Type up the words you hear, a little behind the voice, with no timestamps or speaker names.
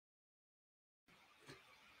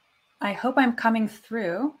I hope I'm coming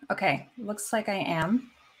through. Okay, looks like I am.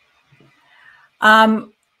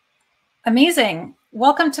 Amazing.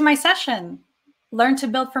 Welcome to my session, Learn to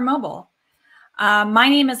Build for Mobile. My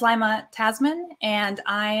name is Laima Tasman, and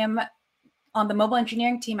I am on the mobile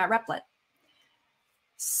engineering team at Replit.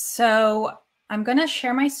 So I'm going to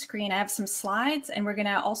share my screen. I have some slides, and we're going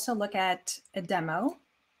to also look at a demo.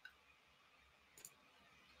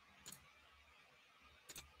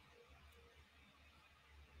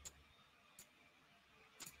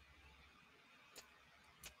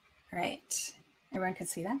 All right. Everyone can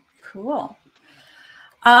see that? Cool.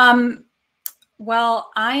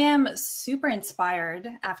 Well, I am super inspired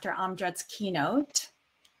after Amjad's keynote,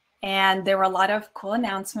 and there were a lot of cool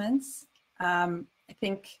announcements. I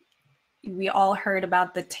think we all heard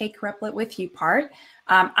about the Take Replit With You part.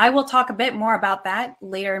 I will talk a bit more about that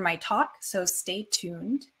later in my talk, so stay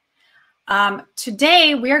tuned.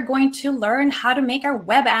 Today, we're going to learn how to make our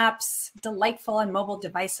web apps delightful on mobile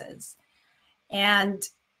devices. And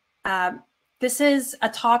this is a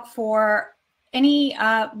talk for any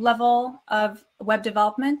level of web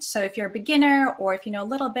development. So if you're a beginner or if you know a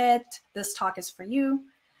little bit, this talk is for you.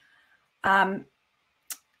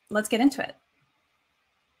 Let's get into it.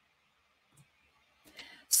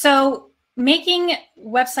 So making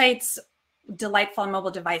websites delightful on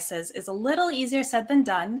mobile devices is a little easier said than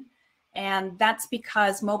done. And that's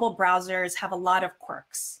because mobile browsers have a lot of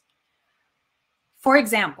quirks. For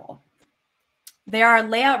example, there are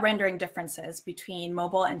layout rendering differences between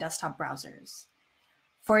mobile and desktop browsers.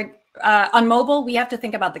 On mobile, we have to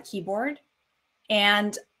think about the keyboard,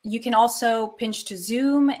 and you can also pinch to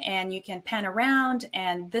zoom, and you can pan around,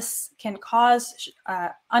 and this can cause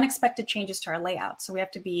unexpected changes to our layout. So we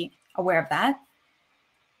have to be aware of that.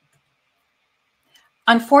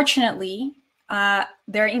 Unfortunately,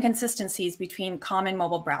 there are inconsistencies between common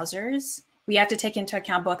mobile browsers. We have to take into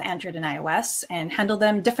account both Android and iOS and handle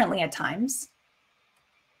them differently at times.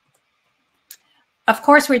 Of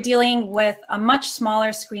course, we're dealing with a much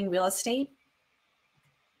smaller screen real estate,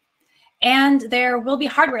 and there will be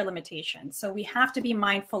hardware limitations. So we have to be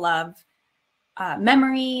mindful of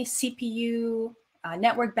memory, CPU,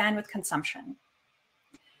 network bandwidth consumption.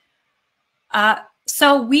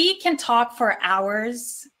 So we can talk for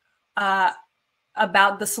hours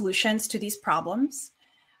about the solutions to these problems.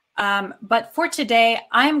 But for today,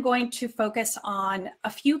 I'm going to focus on a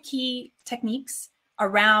few key techniques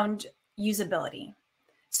around usability.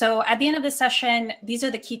 So at the end of the session, these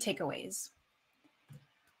are the key takeaways.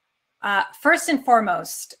 First and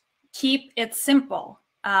foremost, keep it simple.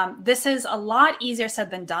 This is a lot easier said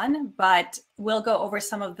than done, but we'll go over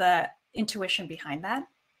some of the intuition behind that.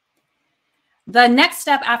 The next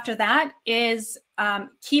step after that is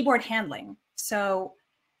keyboard handling. So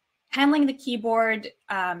handling the keyboard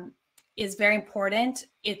is very important.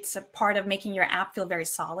 It's a part of making your app feel very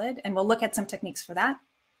solid, and we'll look at some techniques for that.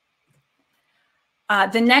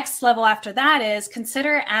 The next level after that is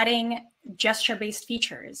consider adding gesture-based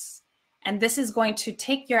features. And this is going to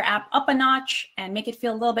take your app up a notch and make it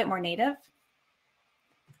feel a little bit more native.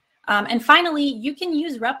 And finally, you can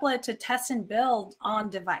use Replit to test and build on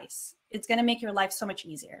device. It's going to make your life so much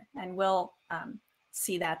easier, and we'll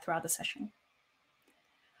see that throughout the session.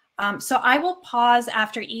 So I will pause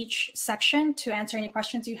after each section to answer any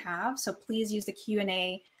questions you have. So please use the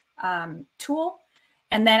Q&A tool.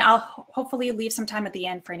 And then I'll hopefully leave some time at the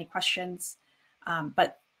end for any questions.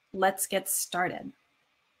 But let's get started.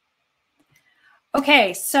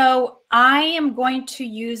 Okay, so I am going to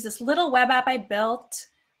use this little web app I built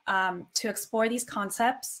to explore these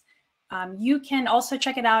concepts. You can also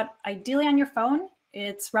check it out ideally on your phone.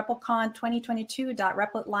 It's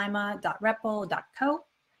replicon2022.replitlima.repl.co.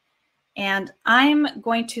 And I'm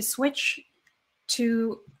going to switch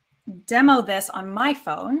to demo this on my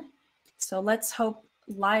phone. So let's hope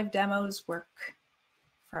live demos work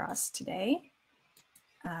for us today.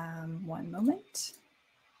 One moment.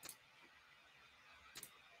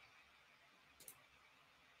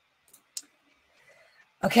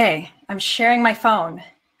 Okay, I'm sharing my phone.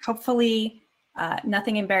 Hopefully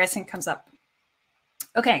nothing embarrassing comes up.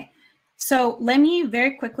 Okay, so let me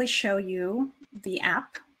very quickly show you the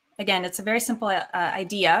app. Again, it's a very simple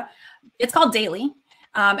idea. It's called Daily.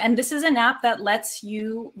 And this is an app that lets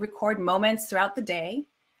you record moments throughout the day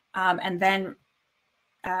and then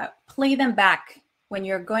play them back when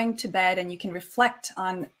you're going to bed, and you can reflect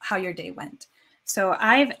on how your day went. So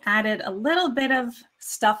I've added a little bit of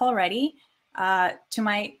stuff already to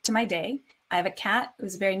my day. I have a cat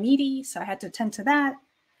who's very needy, so I had to attend to that.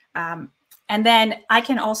 And then I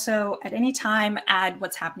can also at any time add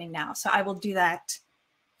what's happening now. So I will do that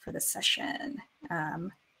for the session.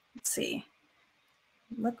 Let's see.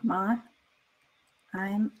 Look, Ma,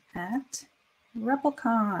 I'm at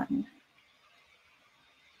RepelCon.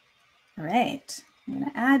 All right, I'm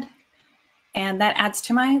gonna add, and that adds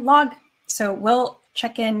to my log. So we'll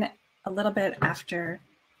check in a little bit after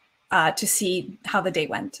to see how the day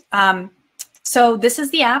went. So this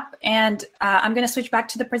is the app, and I'm gonna switch back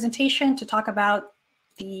to the presentation to talk about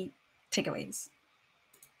the takeaways.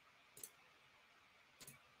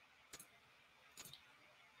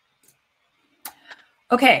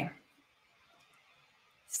 Okay,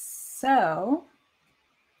 so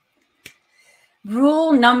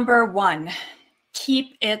rule number 1,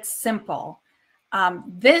 keep it simple.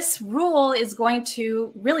 This rule is going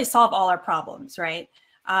to really solve all our problems, right?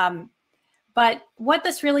 But what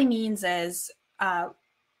this really means is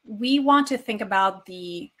we want to think about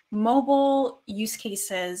the mobile use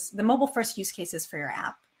cases, the mobile first use cases for your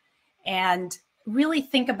app, and really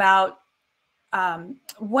think about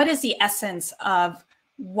what is the essence of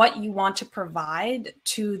what you want to provide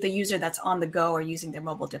to the user that's on the go or using their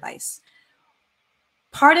mobile device.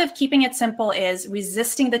 Part of keeping it simple is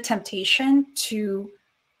resisting the temptation to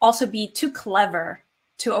also be too clever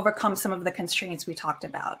to overcome some of the constraints we talked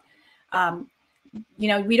about. You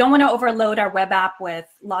know, we don't want to overload our web app with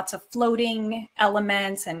lots of floating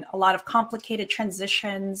elements and a lot of complicated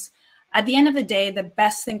transitions. At the end of the day, the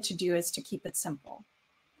best thing to do is to keep it simple.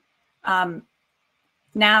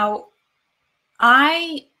 Now,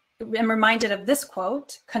 I am reminded of this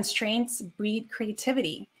quote, constraints breed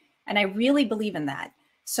creativity. And I really believe in that.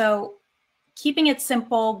 So keeping it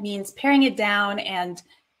simple means paring it down, and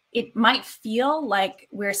it might feel like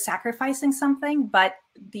we're sacrificing something, but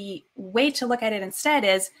the way to look at it instead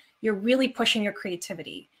is you're really pushing your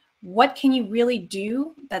creativity. What can you really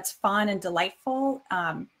do that's fun and delightful,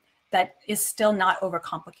 that is still not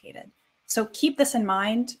overcomplicated? So keep this in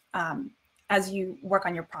mind as you work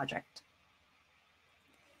on your project.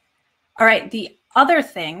 All right, the other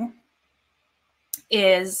thing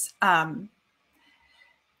is,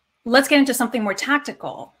 let's get into something more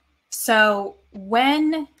tactical. So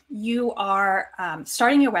when you are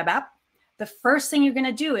starting your web app, the first thing you're going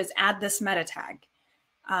to do is add this meta tag,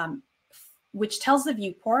 which tells the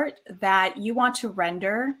viewport that you want to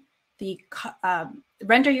render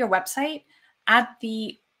your website at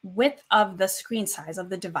the width of the screen size of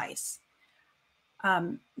the device.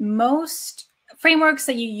 Most frameworks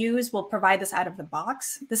that you use will provide this out of the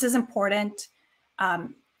box. This is important.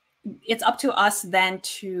 It's up to us then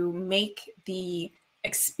to make the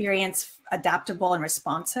experience adaptable and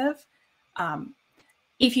responsive.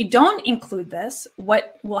 If you don't include this,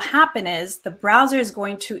 what will happen is the browser is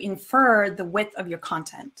going to infer the width of your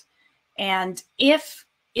content. And if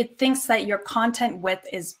it thinks that your content width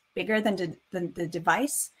is bigger than the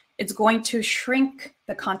device, it's going to shrink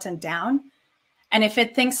the content down. And if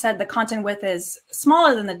it thinks that the content width is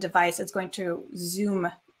smaller than the device, it's going to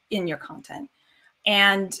zoom in your content.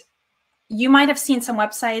 And you might have seen some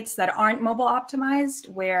websites that aren't mobile optimized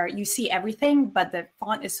where you see everything, but the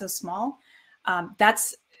font is so small.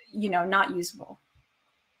 That's, you know, not usable.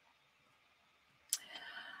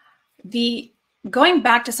 Going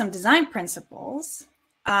back to some design principles,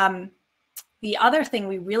 the other thing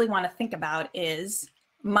we really want to think about is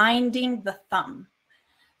minding the thumb.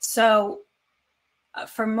 So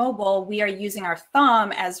for mobile, we are using our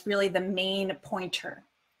thumb as really the main pointer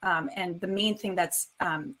and the main thing that's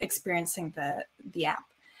experiencing the app.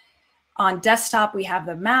 On desktop, we have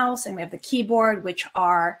the mouse and we have the keyboard, which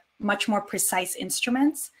are much more precise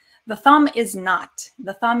instruments. The thumb is not.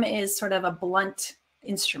 The thumb is sort of a blunt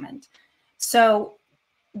instrument. So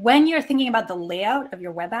when you're thinking about the layout of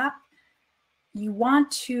your web app, you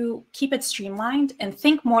want to keep it streamlined and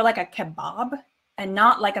think more like a kebab and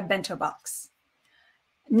not like a bento box.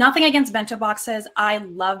 Nothing against bento boxes. I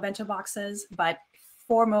love bento boxes, but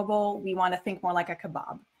for mobile, we want to think more like a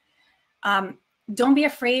kebab. Don't be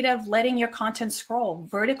afraid of letting your content scroll.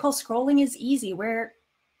 Vertical scrolling is easy. We're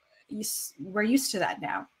used to that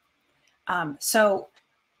now. So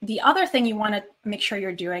the other thing you want to make sure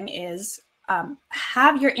you're doing is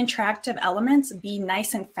have your interactive elements be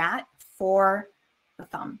nice and fat for the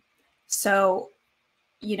thumb. So,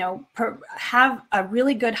 you know, have a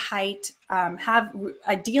really good height, have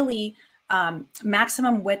ideally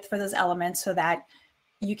maximum width for those elements so that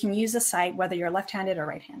you can use the site whether you're left-handed or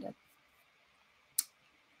right-handed.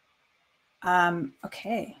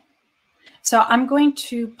 Okay, so I'm going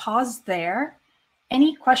to pause there.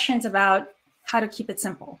 Any questions about how to keep it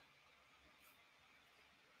simple?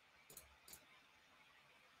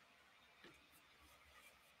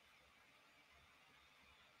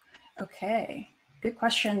 Okay, good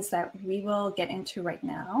questions that we will get into right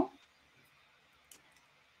now.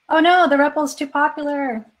 Oh no, the REPL is too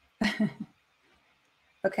popular.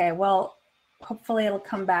 Okay, well, hopefully it'll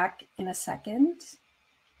come back in a second.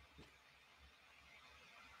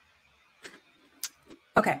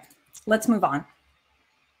 Okay, let's move on.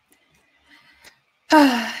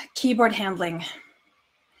 Keyboard handling.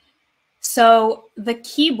 So the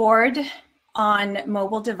keyboard on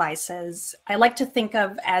mobile devices, I like to think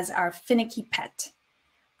of as our finicky pet.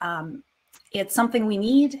 It's something we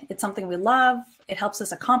need, it's something we love, it helps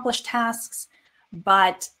us accomplish tasks,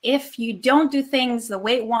 but if you don't do things the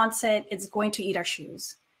way it wants it, it's going to eat our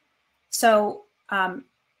shoes. So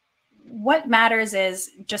what matters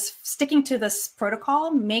is just sticking to this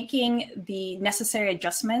protocol, making the necessary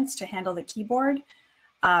adjustments to handle the keyboard,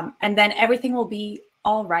 and then everything will be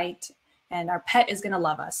all right, and our pet is going to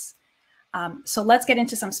love us. So let's get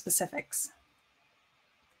into some specifics.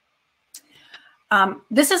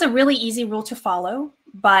 This is a really easy rule to follow,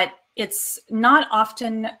 but it's not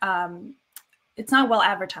often, it's not well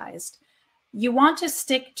advertised. You want to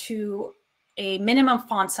stick to a minimum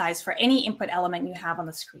font size for any input element you have on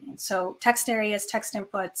the screen. So text areas, text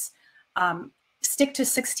inputs, stick to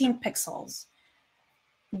 16 pixels.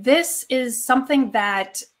 This is something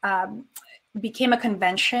that became a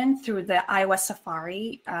convention through the iOS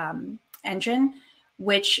Safari engine,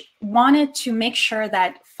 which wanted to make sure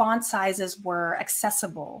that font sizes were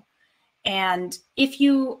accessible. And if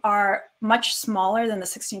you are much smaller than the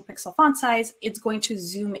 16 pixel font size, it's going to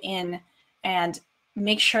zoom in and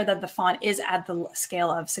make sure that the font is at the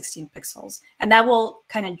scale of 16 pixels. And that will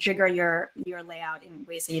kind of jigger your layout in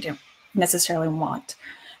ways that you don't necessarily want.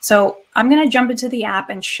 So I'm going to jump into the app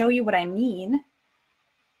and show you what I mean.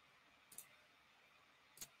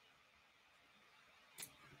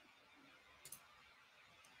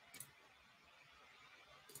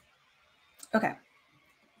 Okay.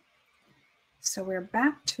 So we're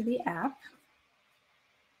back to the app.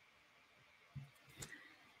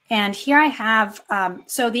 And here I have,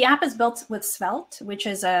 so the app is built with Svelte, which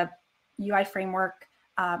is a UI framework.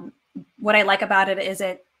 What I like about it is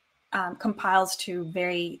it compiles to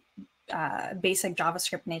very basic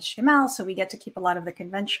JavaScript and HTML, so we get to keep a lot of the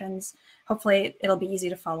conventions. Hopefully it'll be easy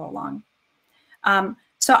to follow along.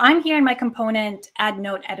 So I'm here in my component add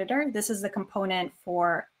note editor. This is the component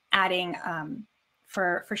for adding,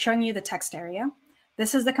 for showing you the text area.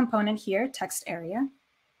 This is the component here, text area.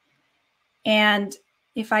 And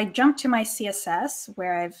if I jump to my CSS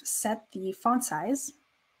where I've set the font size,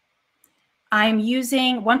 I'm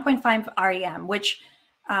using 1.5 REM, which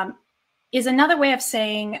is another way of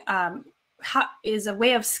saying, is a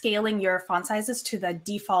way of scaling your font sizes to the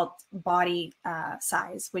default body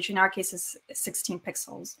size, which in our case is 16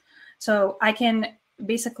 pixels. So I can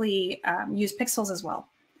basically use pixels as well.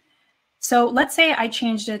 So let's say I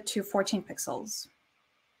changed it to 14 pixels.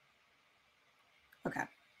 Okay.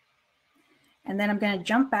 And then I'm going to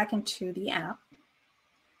jump back into the app.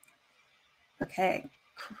 Okay.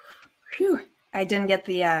 Whew. I didn't get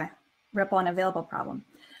the REPL unavailable problem.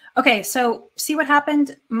 Okay, so see what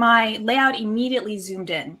happened? My layout immediately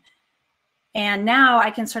zoomed in. And now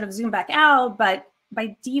I can sort of zoom back out, but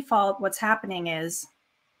by default, what's happening is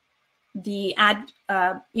the add,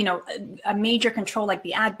 you know, a major control like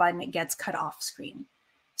the add button, it gets cut off screen.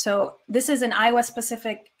 So this is an iOS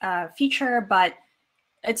specific feature, but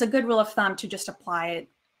it's a good rule of thumb to just apply it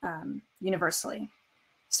universally.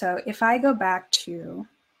 So if I go back to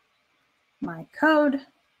my code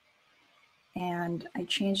and I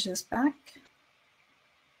change this back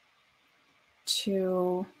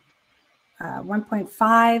to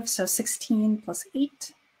 1.5, so 16 plus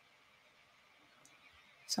 8.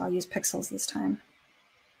 So I'll use pixels this time.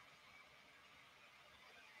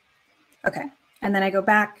 Okay, and then I go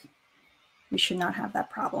back, we should not have that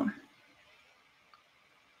problem.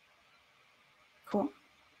 Cool.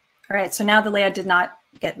 All right, so now the layout did not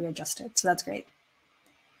get readjusted, so that's great.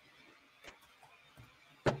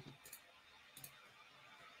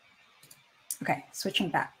 Okay, switching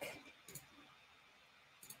back.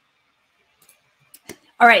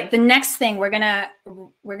 All right, the next thing we're gonna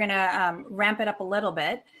ramp it up a little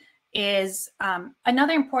bit is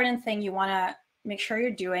another important thing you wanna make sure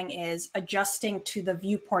you're doing is adjusting to the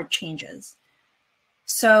viewport changes.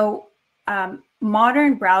 So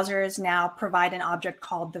modern browsers now provide an object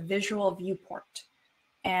called the visual viewport.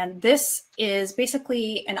 And this is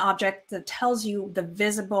basically an object that tells you the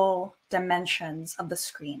visible dimensions of the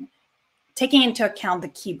screen, taking into account the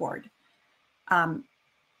keyboard.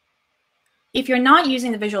 If you're not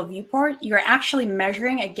using the visual viewport, you're actually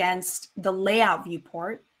measuring against the layout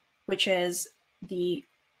viewport, which is the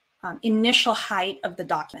initial height of the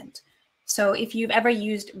document. So if you've ever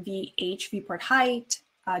used VH, viewport height,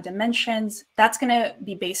 dimensions, that's going to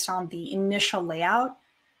be based on the initial layout,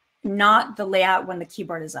 not the layout when the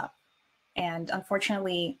keyboard is up. And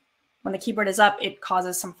unfortunately, when the keyboard is up, it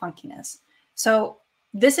causes some funkiness. So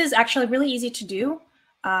this is actually really easy to do.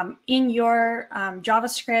 In your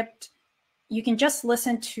JavaScript, you can just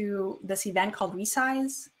listen to this event called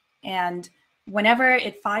resize, and whenever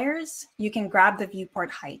it fires, you can grab the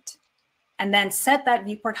viewport height and then set that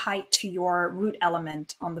viewport height to your root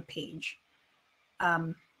element on the page.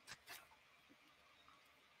 And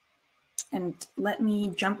let me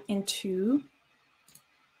jump into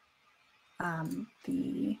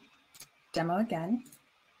the demo again.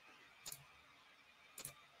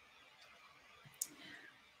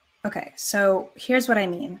 Okay, so here's what I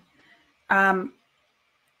mean.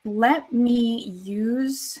 Let me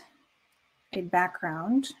use a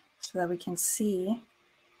background so that we can see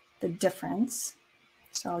the difference.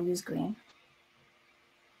 So I'll use green.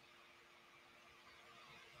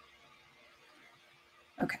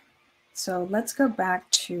 Okay, so let's go back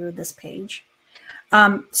to this page.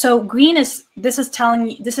 So green is, this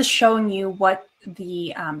is showing you what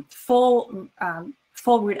the full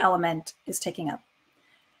root element is taking up.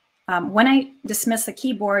 When I dismiss the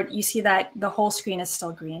keyboard, you see that the whole screen is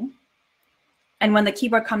still green. And when the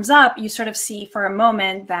keyboard comes up, you sort of see for a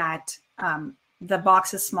moment that the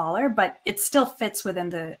box is smaller, but it still fits within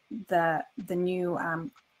the new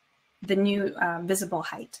visible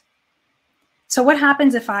height. So what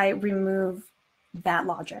happens if I remove that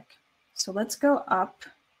logic? So let's go up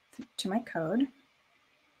to my code.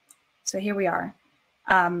 So here we are.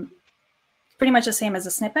 Pretty much the same as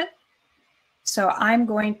a snippet. So I'm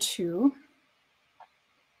going to,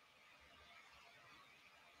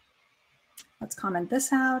 let's comment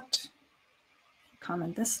this out,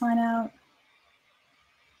 comment this line out.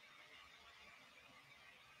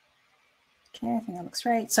 Okay, I think that looks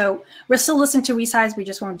right. So we're still listening to resize, we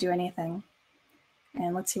just won't do anything.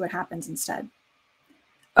 And let's see what happens instead.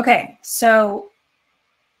 Okay, so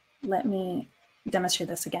let me demonstrate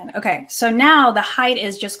this again. Okay, so now the height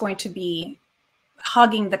is just going to be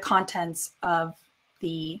hugging the contents of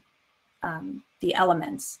the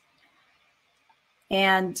elements.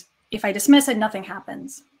 And if I dismiss it, nothing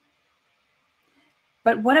happens.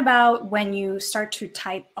 But what about when you start to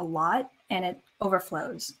type a lot and it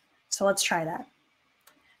overflows? So let's try that.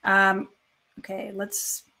 Okay,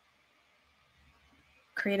 let's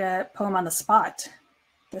create a poem on the spot.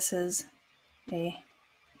 This is a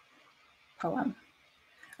poem.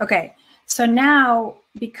 Okay, so now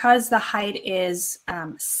because the height is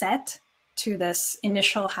set to this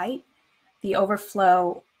initial height, the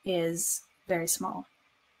overflow is very small.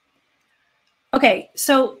 Okay,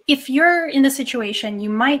 so if you're in the situation, you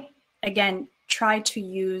might, again, try to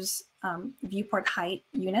use viewport height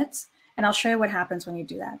units, and I'll show you what happens when you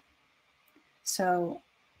do that. So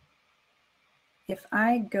if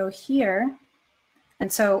I go here,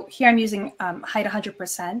 and so here I'm using height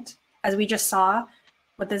 100%. As we just saw,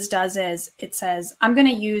 what this does is it says, I'm going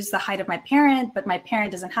to use the height of my parent, but my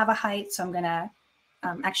parent doesn't have a height, so I'm going to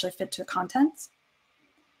actually fit to the contents.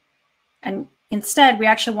 And instead, we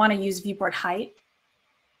actually want to use viewport height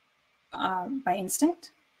by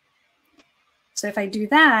instinct. So if I do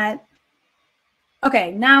that,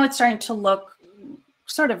 okay, now it's starting to look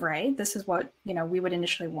sort of right. This is what we would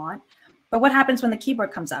initially want. But what happens when the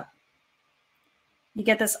keyboard comes up? You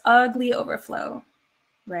get this ugly overflow,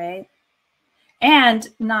 right? And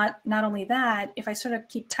not only that, if I sort of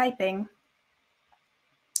keep typing,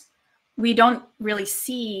 we don't really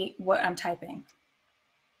see what I'm typing.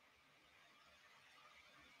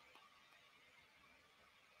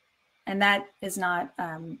 And that is not,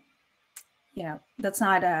 that's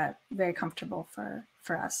not very comfortable for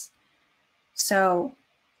us. So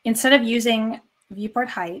instead of using viewport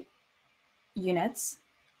height units,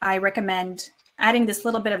 I recommend adding this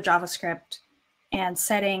little bit of JavaScript and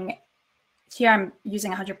setting, here I'm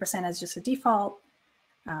using 100% as just a default,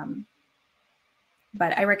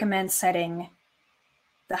 but I recommend setting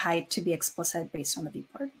the height to be explicit based on the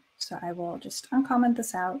viewport. So I will just uncomment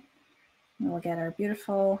this out, and we'll get our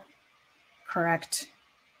beautiful, correct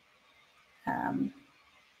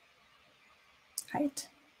height,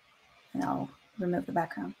 and I'll remove the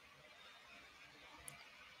background.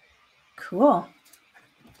 Cool.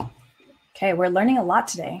 Okay, we're learning a lot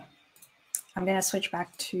today. I'm going to switch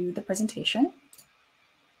back to the presentation.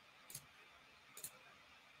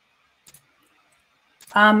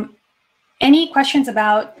 Any questions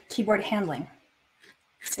about keyboard handling?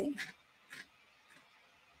 Let's see.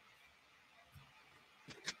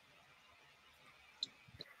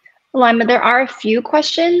 Laima, there are a few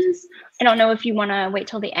questions. I don't know if you want to wait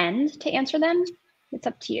till the end to answer them. It's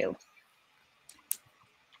up to you.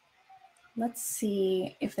 let's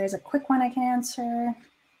see if there's a quick one I can answer.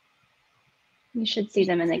 You should see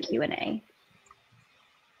them in the Q&A.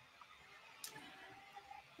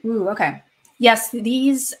 Ooh, okay. Yes,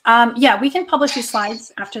 these, yeah, we can publish these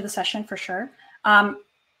slides after the session for sure.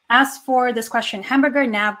 As for this question, hamburger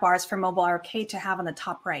nav bars for mobile are okay to have on the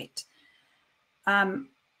top right.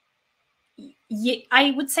 Yeah, I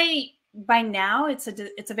would say by now it's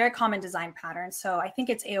a very common design pattern, so I think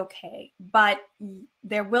it's a-okay. But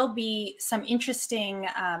there will be some interesting,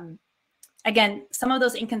 again, some of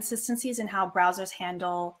those inconsistencies in how browsers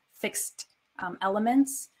handle fixed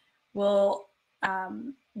elements will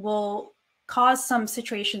cause some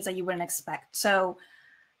situations that you wouldn't expect. So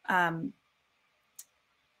on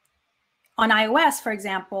iOS, for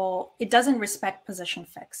example, it doesn't respect position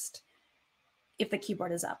fixed if the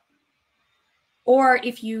keyboard is up. Or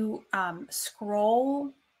if you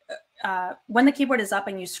scroll, when the keyboard is up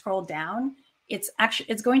and you scroll down, it's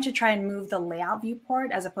going to try and move the layout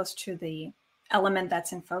viewport as opposed to the element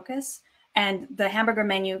that's in focus. And the hamburger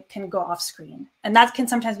menu can go off screen. And that can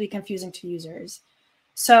sometimes be confusing to users.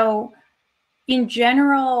 So in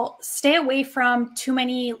general, stay away from too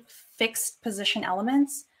many fixed position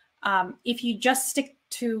elements. If you just stick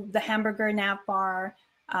to the hamburger nav bar,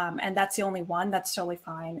 and that's the only one, that's totally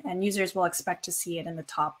fine. And users will expect to see it in the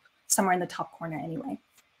top, somewhere in the top corner anyway.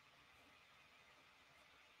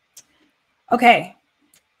 Okay.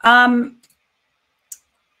 And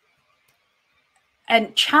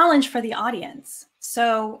challenge for the audience.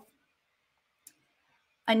 So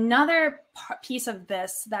another piece of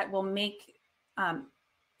this that will make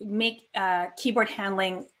keyboard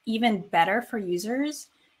handling even better for users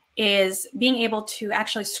is being able to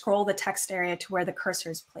actually scroll the text area to where the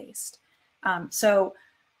cursor is placed. So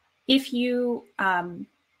if you write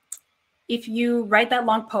that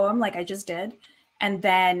long poem like I just did, and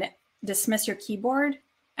then dismiss your keyboard,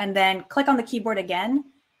 and then click on the keyboard again,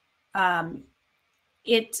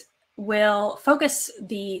 it will focus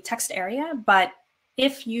the text area. But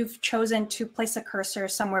if you've chosen to place a cursor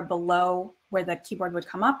somewhere below where the keyboard would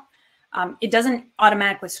come up, it doesn't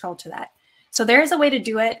automatically scroll to that. So there is a way to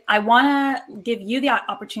do it. I want to give you the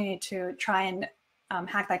opportunity to try and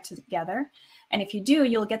hack that together. And if you do,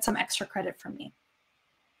 you'll get some extra credit from me.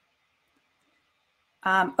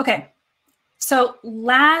 Okay, so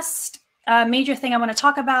last major thing I want to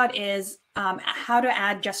talk about is how to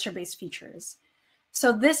add gesture-based features.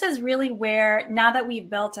 So this is really where, now that we've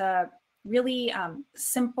built a really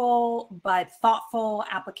simple but thoughtful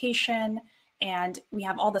application, and we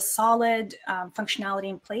have all the solid functionality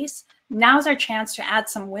in place, now's our chance to add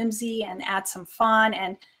some whimsy and add some fun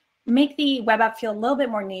and make the web app feel a little bit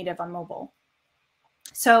more native on mobile.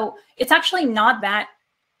 So it's actually not that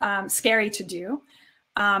scary to do.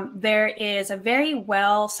 There is a very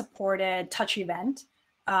well supported touch event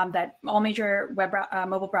that all major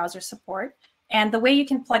mobile browsers support. And the way you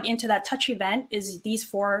can plug into that touch event is these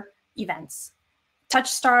 4 events: touch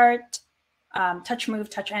start, touch move,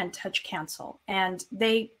 touch end, touch cancel. And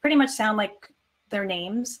they pretty much sound like their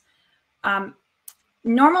names.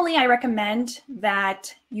 Normally, I recommend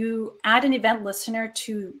that you add an event listener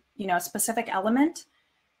to a specific element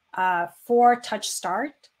for touch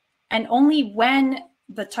start, and only when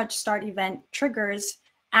the touch start event triggers,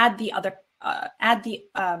 add the other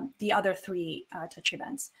 3 touch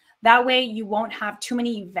events. That way, you won't have too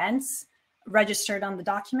many events registered on the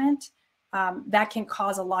document. That can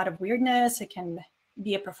cause a lot of weirdness. It can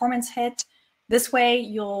be a performance hit. This way,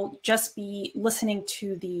 you'll just be listening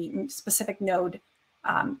to the specific node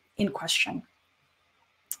in question.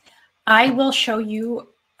 I will show you,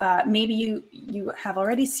 maybe you have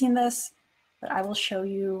already seen this, but I will show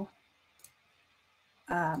you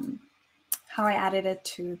how I added it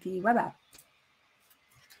to the web app.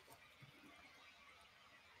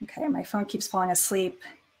 Okay, my phone keeps falling asleep.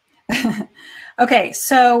 Okay,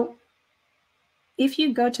 so if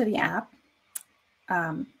you go to the app,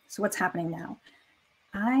 so what's happening now?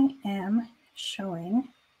 I am showing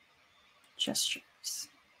gestures.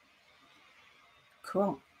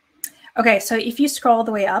 Cool. Okay, so if you scroll all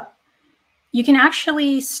the way up, you can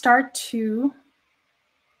actually start to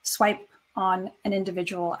swipe on an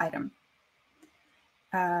individual item.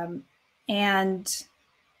 And,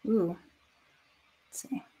 ooh, let's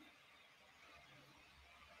see.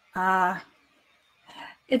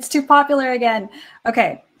 It's too popular again.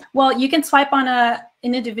 Okay, well, you can swipe on an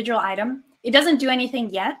individual item. It doesn't do anything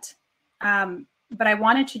yet, but I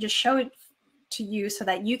wanted to just show it to you so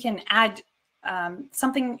that you can add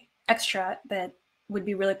something extra that would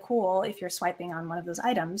be really cool if you're swiping on one of those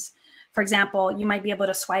items. For example, you might be able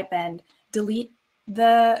to swipe and delete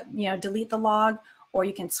the log, or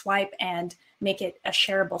you can swipe and make it a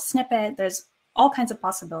shareable snippet. There's all kinds of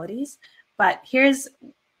possibilities, but here's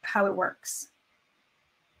how it works.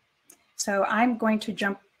 So I'm going to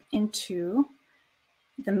jump into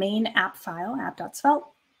the main app file, app.svelte.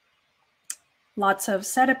 Lots of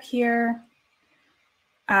setup here.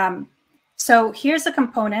 So here's a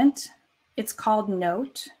component. It's called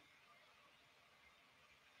Note.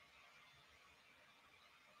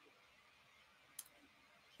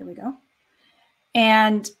 Here we go.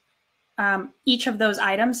 And each of those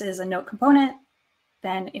items is a Note component.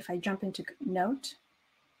 Then if I jump into Note,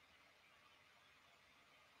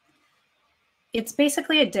 it's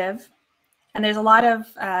basically a div, and there's a lot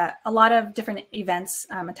of different events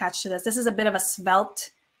attached to this. This is a bit of a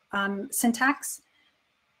Svelte syntax,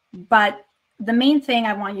 but the main thing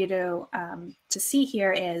I want you to see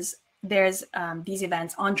here is there's these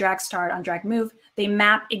events on drag start, on drag move. They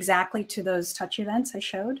map exactly to those touch events I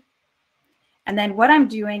showed. And then what I'm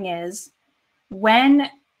doing is when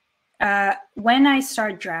I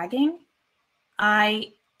start dragging,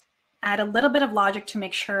 I add a little bit of logic to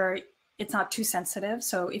make sure it's not too sensitive.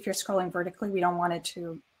 So if you're scrolling vertically, we don't want it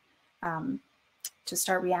to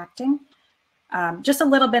start reacting. Just a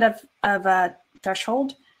little bit of a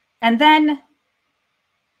threshold. And then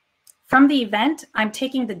from the event, I'm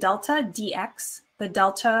taking the delta dx, the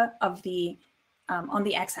delta of the on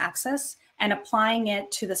the x-axis, and applying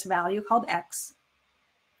it to this value called x.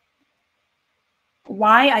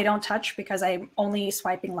 Y I don't touch because I'm only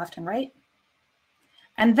swiping left and right.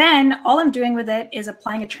 And then all I'm doing with it is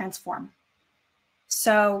applying a transform.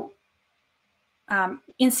 So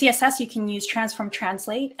in CSS, you can use transform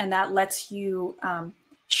translate, and that lets you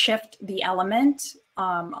shift the element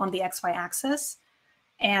on the XY axis.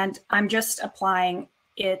 And I'm just applying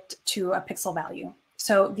it to a pixel value.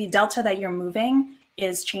 So the delta that you're moving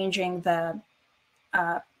is changing the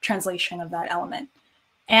translation of that element.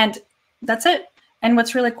 And that's it. And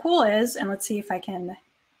what's really cool is, and let's see if I can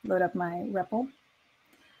load up my REPL.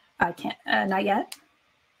 I can't, not yet.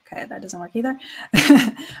 Okay, that doesn't work either.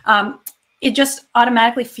 It just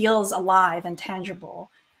automatically feels alive and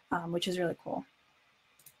tangible, which is really cool.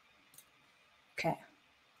 Okay,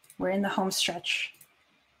 we're in the home stretch.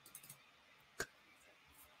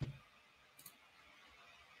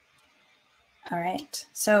 All right,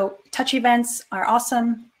 so touch events are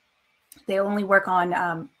awesome. They only work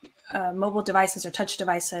on mobile devices or touch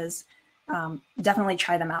devices. Definitely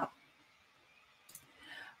try them out.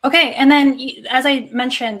 Okay, and then as I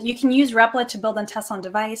mentioned, you can use Replit to build and test on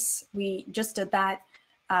device. We just did that.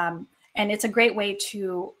 And it's a great way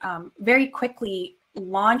to very quickly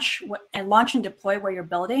launch and deploy where you're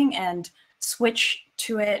building and switch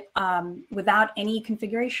to it without any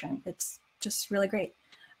configuration. It's just really great.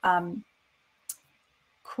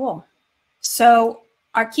 Cool. So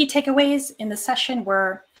our key takeaways in the session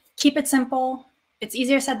were: keep it simple. It's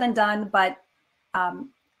easier said than done, but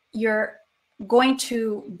you're going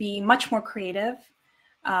to be much more creative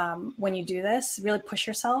when you do this. Really push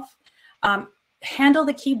yourself. Handle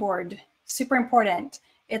the keyboard, super important.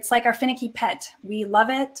 It's like our finicky pet. We love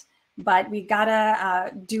it, but we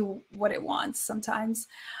gotta do what it wants sometimes.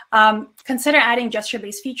 Consider adding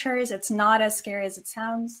gesture-based features. It's not as scary as it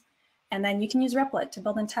sounds. And then you can use Replit to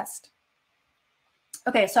build and test.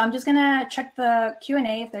 Okay, so I'm just gonna check the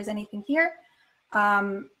Q&A if there's anything here.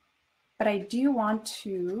 But I do want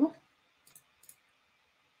to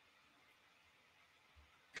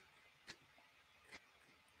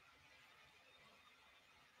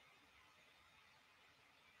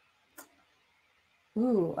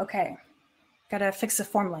okay. Gotta fix the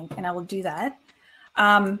form link, and I will do that.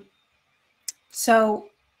 So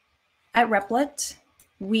at Replit,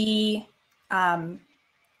 we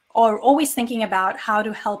are always thinking about how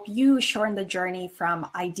to help you shorten the journey from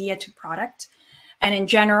idea to product. And in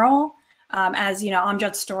general, as you know,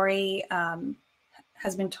 Amjad's story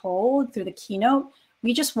has been told through the keynote,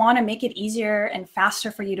 we just want to make it easier and faster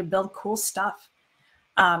for you to build cool stuff.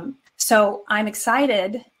 So I'm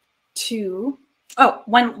excited to,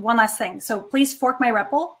 one last thing. So please fork my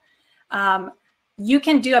REPL. You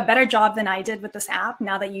can do a better job than I did with this app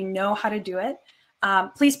now that you know how to do it.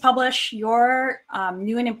 Please publish your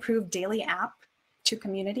new and improved daily app to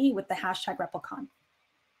community with the hashtag RepLCon.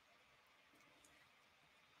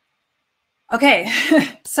 Okay,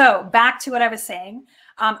 so back to what I was saying.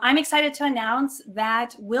 I'm excited to announce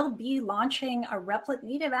that we'll be launching a Replit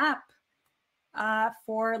native app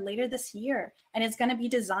for later this year, and it's going to be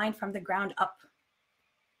designed from the ground up.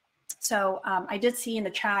 So I did see in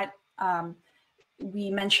the chat,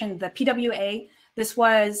 we mentioned the PWA. This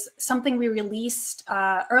was something we released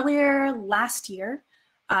earlier last year,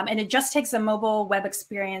 and it just takes the mobile web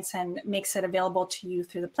experience and makes it available to you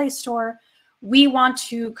through the Play Store. we want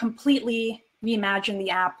to completely reimagine the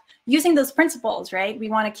app using those principles, right? We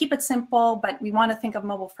want to keep it simple, but we want to think of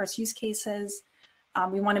mobile first use cases.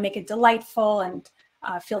 We want to make it delightful and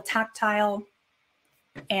feel tactile.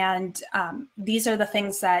 And these are the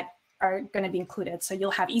things that are going to be included. So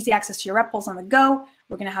you'll have easy access to your REPLs on the go.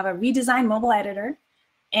 We're going to have a redesigned mobile editor.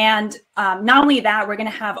 And not only that, we're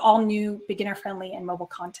going to have all new beginner-friendly and mobile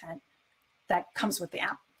content that comes with the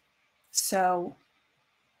app. So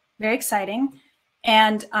very exciting.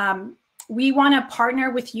 And we want to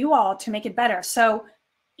partner with you all to make it better. So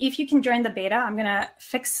if you can join the beta, I'm going to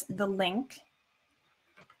fix the link.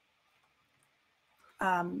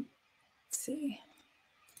 Let's see.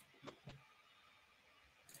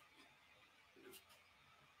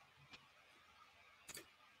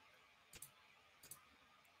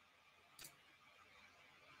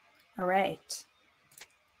 All right.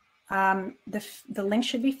 The link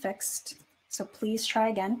should be fixed. So please try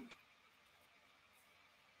again.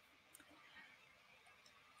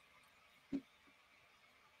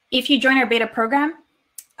 If you join our beta program,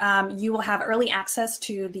 you will have early access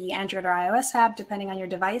to the Android or iOS app, depending on your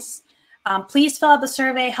device. Please fill out the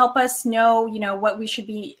survey. Help us know, what we should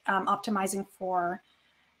be optimizing for.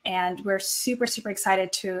 And we're super, super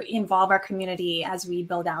excited to involve our community as we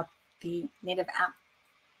build out the native app.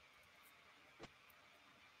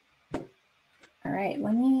 All right,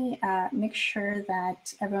 let me make sure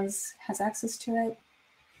that everyone has access to it.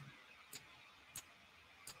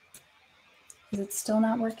 Is it still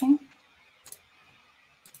not working?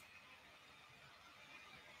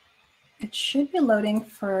 It should be loading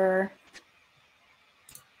for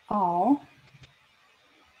all.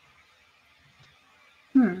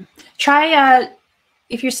 Try,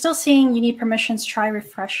 if you're still seeing you need permissions, try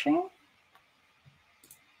refreshing.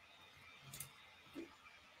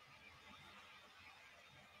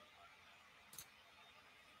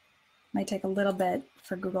 Might take a little bit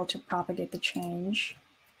for Google to propagate the change.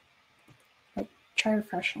 But try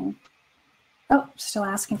refreshing. Oh, still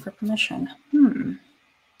asking for permission.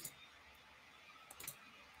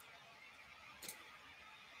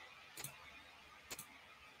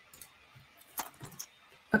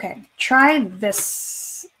 Okay, try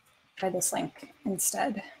this link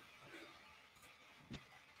instead.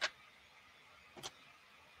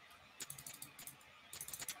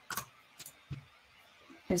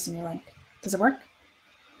 Here's the new link. Does it work?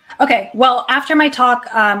 Okay, well, after my talk,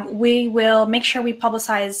 we will make sure we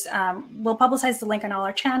publicize, we'll publicize the link on all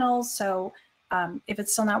our channels. So if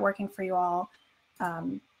it's still not working for you all,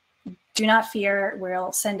 do not fear,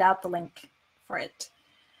 we'll send out the link for it.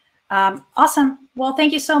 Awesome. Well,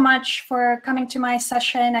 thank you so much for coming to my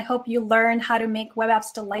session. I hope you learned how to make web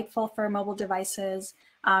apps delightful for mobile devices.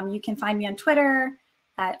 You can find me on Twitter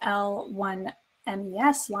at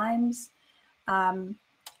L1MES, Limes.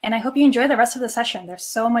 And I hope you enjoy the rest of the session. There's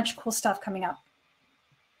so much cool stuff coming up.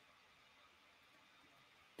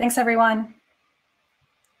 Thanks, everyone.